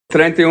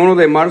31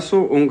 de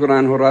marzo, un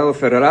gran jurado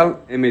federal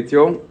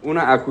emitió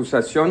una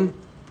acusación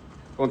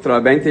contra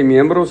 20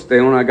 miembros de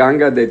una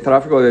ganga de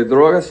tráfico de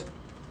drogas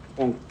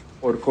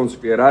por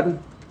conspirar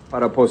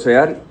para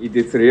poseer y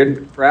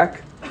distribuir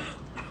crack,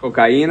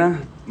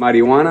 cocaína,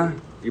 marihuana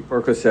y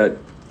Percocet.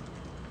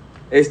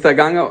 Esta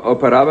ganga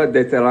operaba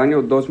desde el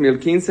año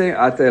 2015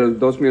 hasta el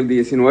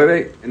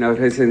 2019 en el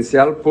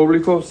residencial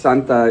público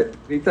Santa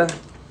Rita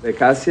de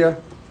Casia,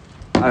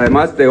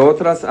 además de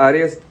otras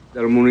áreas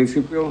del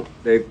municipio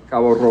de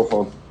Cabo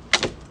Rojo.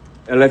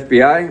 El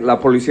FBI, la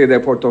Policía de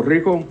Puerto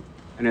Rico,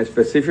 en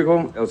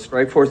específico el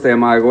Strike Force de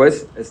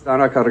Mayagüez,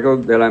 están a cargo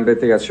de la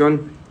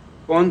investigación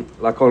con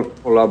la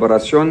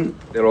colaboración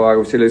de los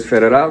auxilios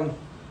federal,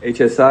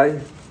 HSI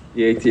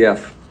y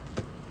ATF.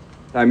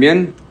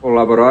 También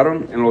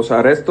colaboraron en los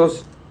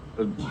arrestos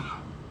el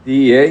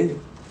DEA,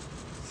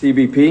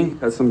 CBP,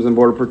 Customs and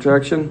Border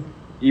Protection,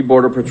 y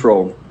Border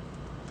Patrol.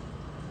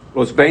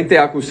 Los 20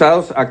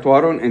 acusados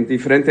actuaron en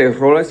diferentes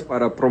roles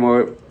para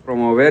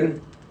promover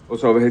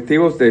los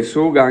objetivos de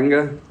su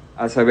ganga,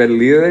 a saber,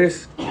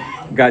 líderes,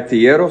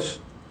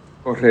 gatilleros,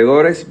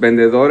 corredores,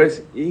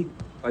 vendedores y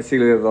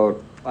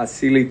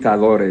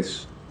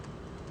facilitadores.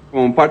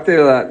 Como parte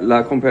de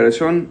la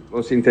cooperación,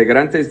 los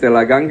integrantes de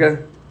la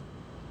ganga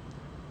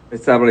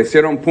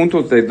establecieron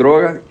puntos de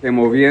droga que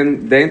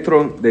movían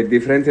dentro de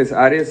diferentes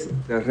áreas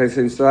del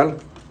residencial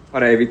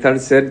para evitar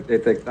ser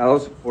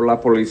detectados por la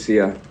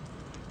policía.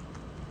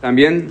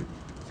 También,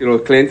 si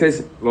los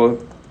clientes lo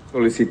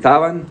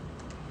solicitaban,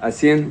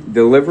 hacían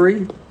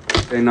delivery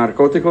de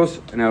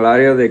narcóticos en el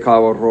área de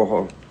Cabo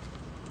Rojo.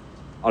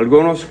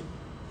 Algunos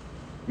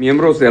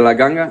miembros de la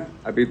ganga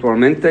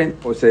habitualmente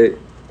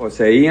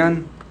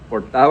poseían,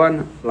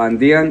 portaban,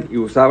 blandían y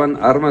usaban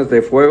armas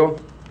de fuego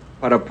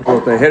para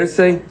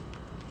protegerse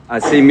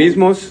a sí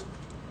mismos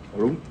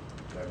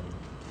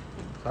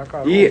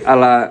y a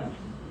la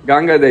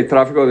ganga de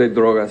tráfico de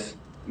drogas.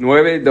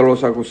 9 de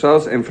los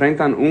acusados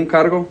enfrentan un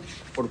cargo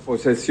por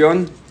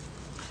posesión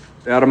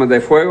de armas de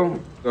fuego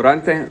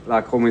durante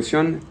la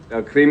comisión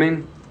del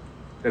crimen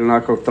del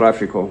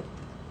narcotráfico.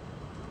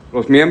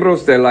 Los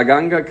miembros de la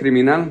ganga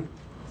criminal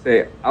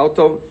se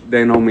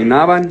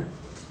autodenominaban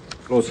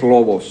los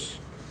lobos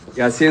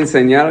y hacían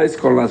señales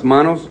con las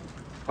manos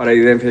para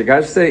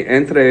identificarse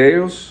entre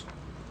ellos.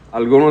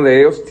 Algunos de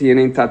ellos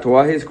tienen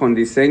tatuajes con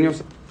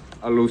diseños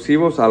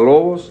alusivos a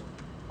lobos,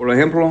 por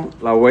ejemplo,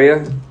 la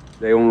huella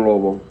de un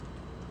lobo,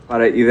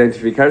 para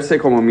identificarse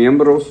como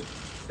miembros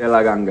de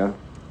la ganga.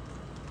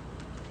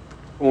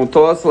 Como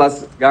todas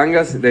las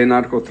gangas de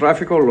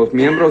narcotráfico, los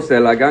miembros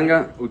de la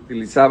ganga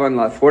utilizaban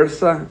la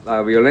fuerza,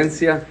 la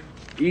violencia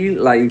y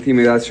la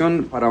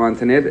intimidación para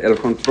mantener el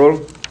control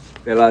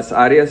de las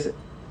áreas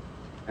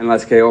en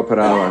las que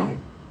operaban.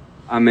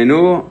 A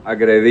menudo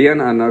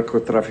agredían a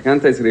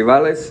narcotraficantes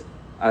rivales,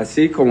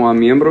 así como a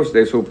miembros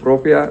de su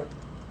propia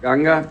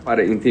ganga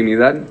para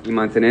intimidar y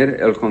mantener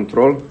el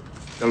control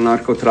del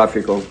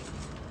narcotráfico.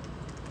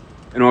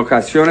 En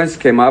ocasiones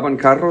quemaban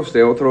carros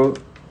de otros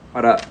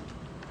para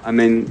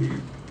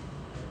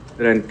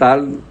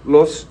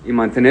amedrentarlos y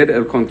mantener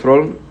el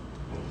control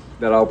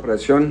de la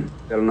operación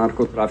del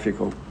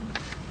narcotráfico.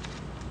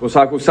 Los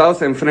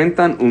acusados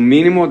enfrentan un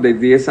mínimo de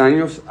 10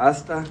 años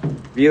hasta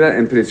vida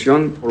en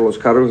prisión por los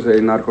cargos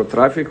de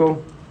narcotráfico.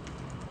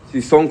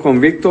 Si son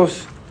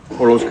convictos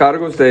por los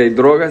cargos de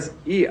drogas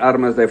y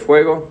armas de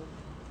fuego,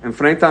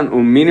 enfrentan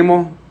un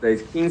mínimo de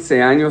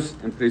 15 años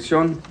en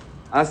prisión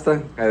hasta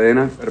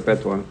cadena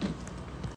perpetua.